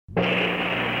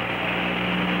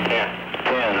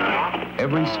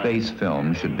Every space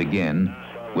film should begin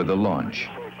with a launch.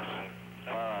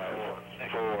 5,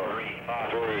 4,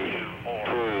 3,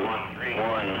 2,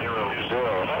 1, 0.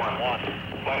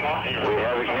 We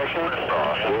have ignition.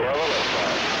 We have a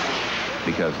liftoff.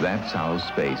 Because that's how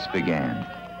space began.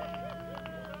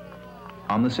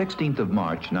 On the 16th of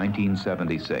March,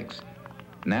 1976,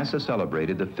 NASA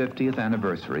celebrated the 50th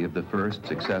anniversary of the first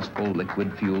successful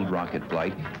liquid-fueled rocket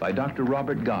flight by Dr.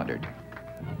 Robert Goddard.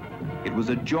 It was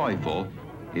a joyful,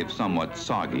 if somewhat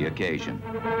soggy, occasion.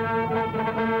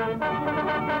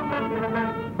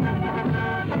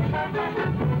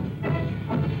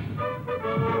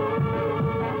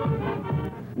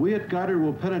 We at Goddard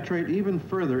will penetrate even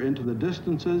further into the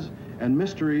distances and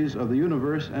mysteries of the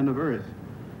universe and of Earth,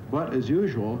 but as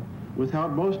usual,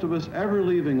 without most of us ever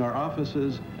leaving our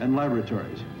offices and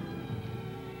laboratories.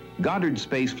 Goddard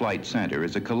Space Flight Center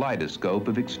is a kaleidoscope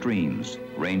of extremes,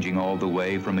 ranging all the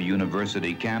way from a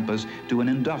university campus to an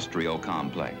industrial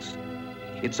complex.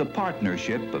 It's a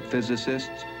partnership of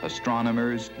physicists,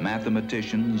 astronomers,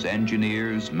 mathematicians,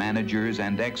 engineers, managers,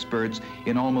 and experts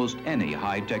in almost any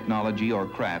high technology or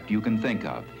craft you can think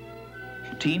of,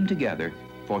 teamed together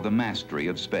for the mastery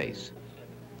of space.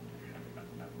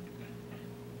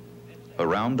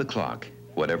 Around the clock,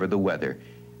 whatever the weather,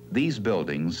 these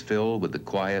buildings fill with the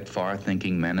quiet,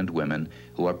 far-thinking men and women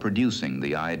who are producing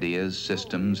the ideas,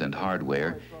 systems, and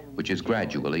hardware which is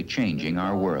gradually changing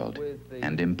our world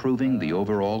and improving the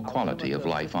overall quality of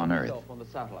life on Earth.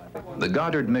 The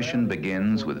Goddard mission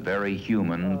begins with very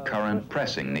human, current,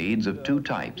 pressing needs of two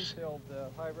types.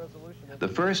 The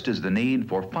first is the need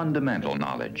for fundamental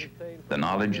knowledge, the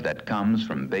knowledge that comes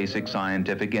from basic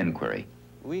scientific inquiry.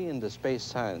 We in the space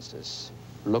sciences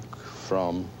look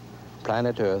from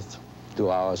planet Earth to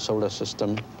our solar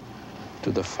system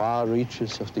to the far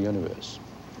reaches of the universe.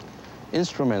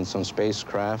 Instruments on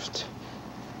spacecraft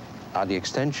are the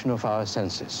extension of our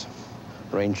senses,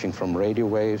 ranging from radio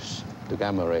waves to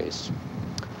gamma rays.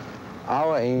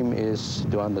 Our aim is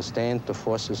to understand the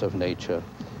forces of nature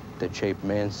that shape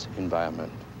man's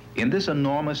environment. In this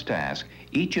enormous task,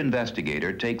 each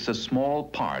investigator takes a small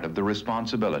part of the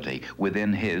responsibility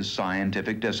within his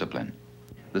scientific discipline.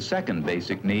 The second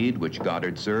basic need which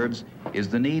Goddard serves is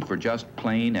the need for just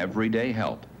plain everyday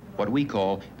help, what we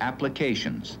call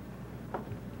applications.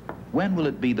 When will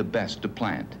it be the best to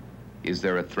plant? Is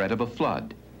there a threat of a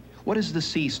flood? What is the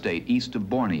sea state east of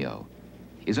Borneo?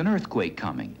 Is an earthquake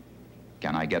coming?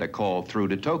 Can I get a call through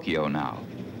to Tokyo now?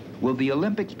 Will the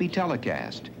Olympics be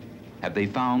telecast? Have they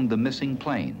found the missing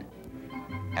plane?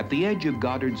 At the edge of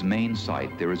Goddard's main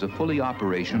site, there is a fully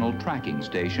operational tracking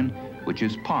station, which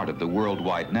is part of the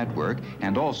worldwide network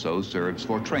and also serves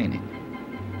for training.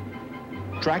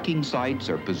 Tracking sites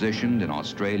are positioned in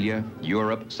Australia,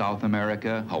 Europe, South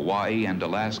America, Hawaii, and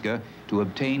Alaska to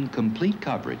obtain complete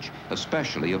coverage,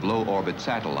 especially of low-orbit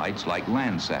satellites like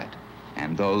Landsat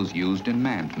and those used in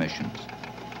manned missions.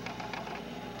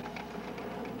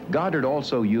 Goddard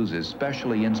also uses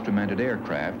specially instrumented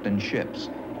aircraft and ships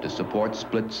to support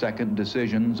split-second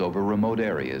decisions over remote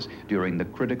areas during the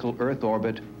critical Earth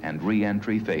orbit and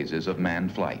re-entry phases of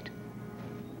manned flight.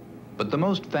 But the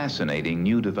most fascinating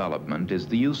new development is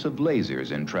the use of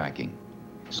lasers in tracking.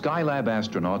 Skylab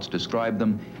astronauts describe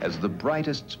them as the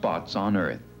brightest spots on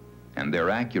Earth, and their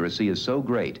accuracy is so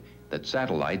great that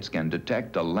satellites can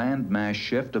detect a landmass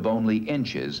shift of only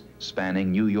inches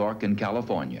spanning New York and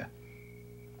California.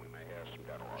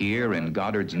 Here in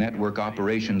Goddard's Network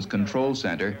Operations Control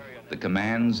Center, the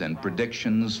commands and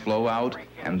predictions flow out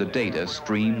and the data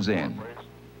streams in.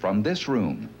 From this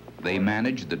room, they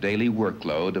manage the daily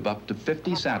workload of up to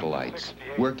 50 satellites,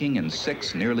 working in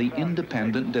 6 nearly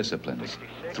independent disciplines,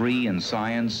 3 in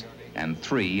science and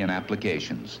 3 in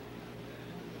applications.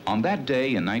 On that day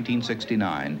in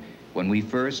 1969, when we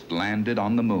first landed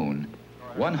on the moon,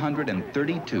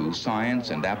 132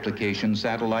 science and application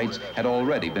satellites had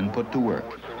already been put to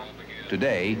work.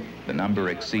 Today, the number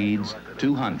exceeds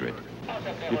 200.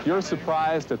 If you're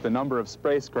surprised at the number of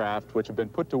spacecraft which have been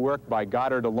put to work by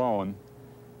Goddard alone,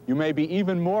 you may be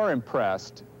even more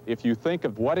impressed if you think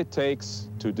of what it takes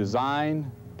to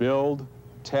design, build,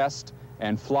 test,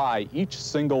 and fly each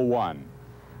single one.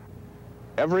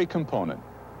 Every component,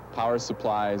 power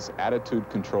supplies, attitude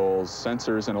controls,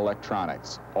 sensors, and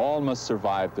electronics, all must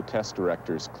survive the test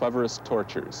director's cleverest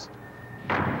tortures.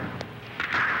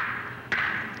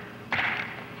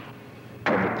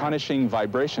 From the punishing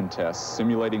vibration tests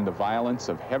simulating the violence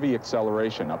of heavy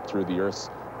acceleration up through the Earth's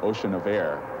ocean of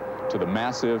air, to the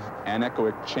massive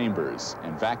anechoic chambers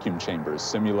and vacuum chambers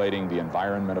simulating the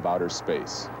environment of outer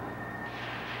space.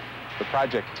 The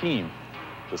project team,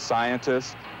 the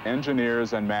scientists,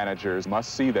 engineers and managers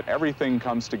must see that everything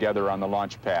comes together on the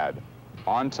launch pad,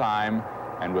 on time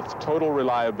and with total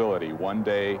reliability one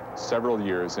day, several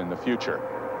years in the future.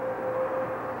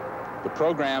 The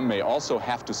program may also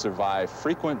have to survive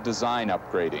frequent design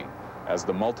upgrading as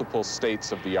the multiple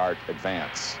states of the art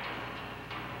advance.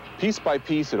 Piece by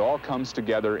piece, it all comes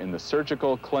together in the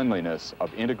surgical cleanliness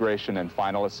of integration and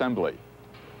final assembly,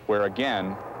 where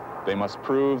again, they must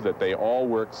prove that they all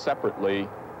work separately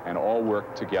and all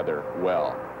work together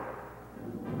well.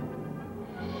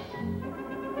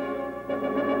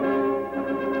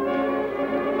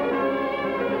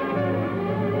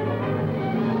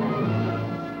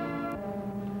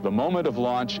 The moment of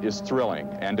launch is thrilling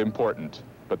and important,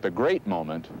 but the great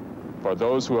moment, for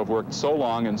those who have worked so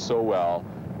long and so well,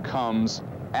 comes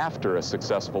after a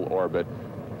successful orbit,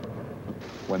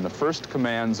 when the first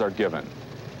commands are given,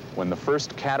 when the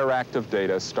first cataract of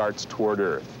data starts toward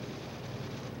Earth,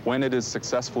 when it is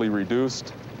successfully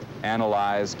reduced,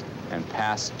 analyzed, and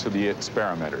passed to the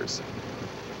experimenters.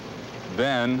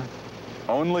 Then,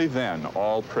 only then,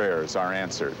 all prayers are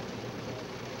answered.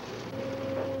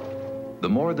 The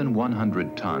more than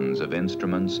 100 tons of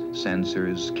instruments,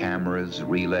 sensors, cameras,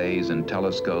 relays, and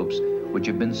telescopes which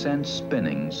have been sent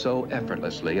spinning so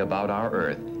effortlessly about our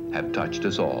Earth have touched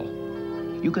us all.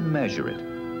 You can measure it.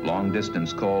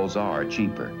 Long-distance calls are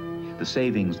cheaper. The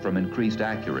savings from increased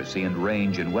accuracy and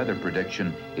range in weather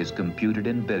prediction is computed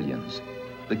in billions.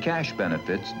 The cash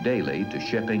benefits daily to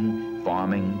shipping,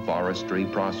 farming, forestry,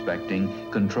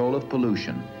 prospecting, control of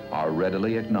pollution are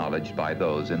readily acknowledged by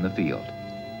those in the field.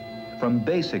 From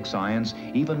basic science,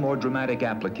 even more dramatic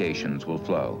applications will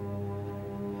flow.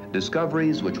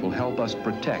 Discoveries which will help us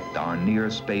protect our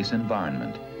near-space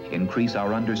environment, increase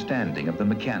our understanding of the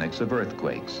mechanics of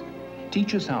earthquakes,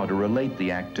 teach us how to relate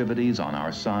the activities on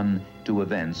our sun to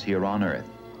events here on Earth.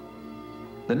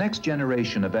 The next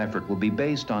generation of effort will be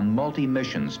based on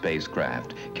multi-mission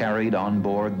spacecraft carried on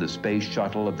board the space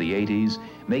shuttle of the 80s,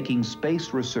 making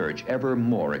space research ever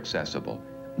more accessible,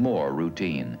 more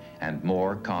routine, and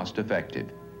more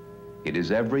cost-effective. It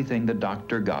is everything that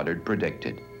Dr. Goddard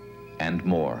predicted, and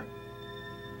more.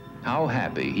 How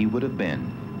happy he would have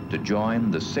been to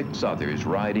join the 6 others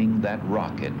riding that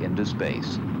rocket into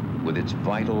space with its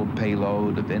vital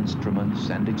payload of instruments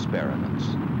and experiments.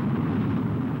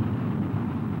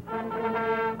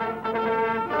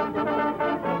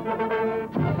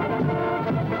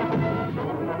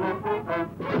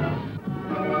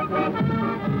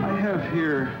 I have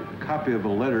here a copy of a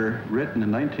letter written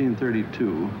in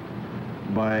 1932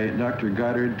 by Dr.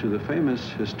 Goddard to the famous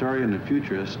historian and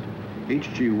futurist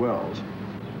H.G. Wells.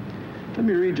 Let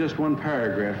me read just one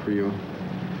paragraph for you.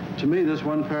 To me, this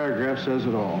one paragraph says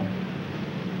it all.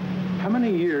 How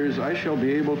many years I shall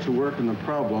be able to work on the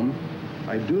problem,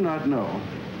 I do not know.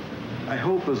 I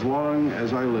hope as long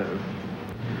as I live.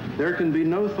 There can be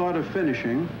no thought of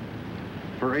finishing,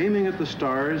 for aiming at the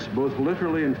stars, both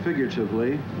literally and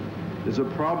figuratively, is a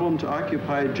problem to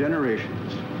occupy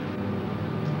generations,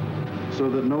 so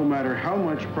that no matter how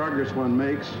much progress one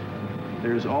makes,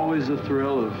 there's always the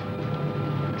thrill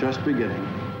of just beginning.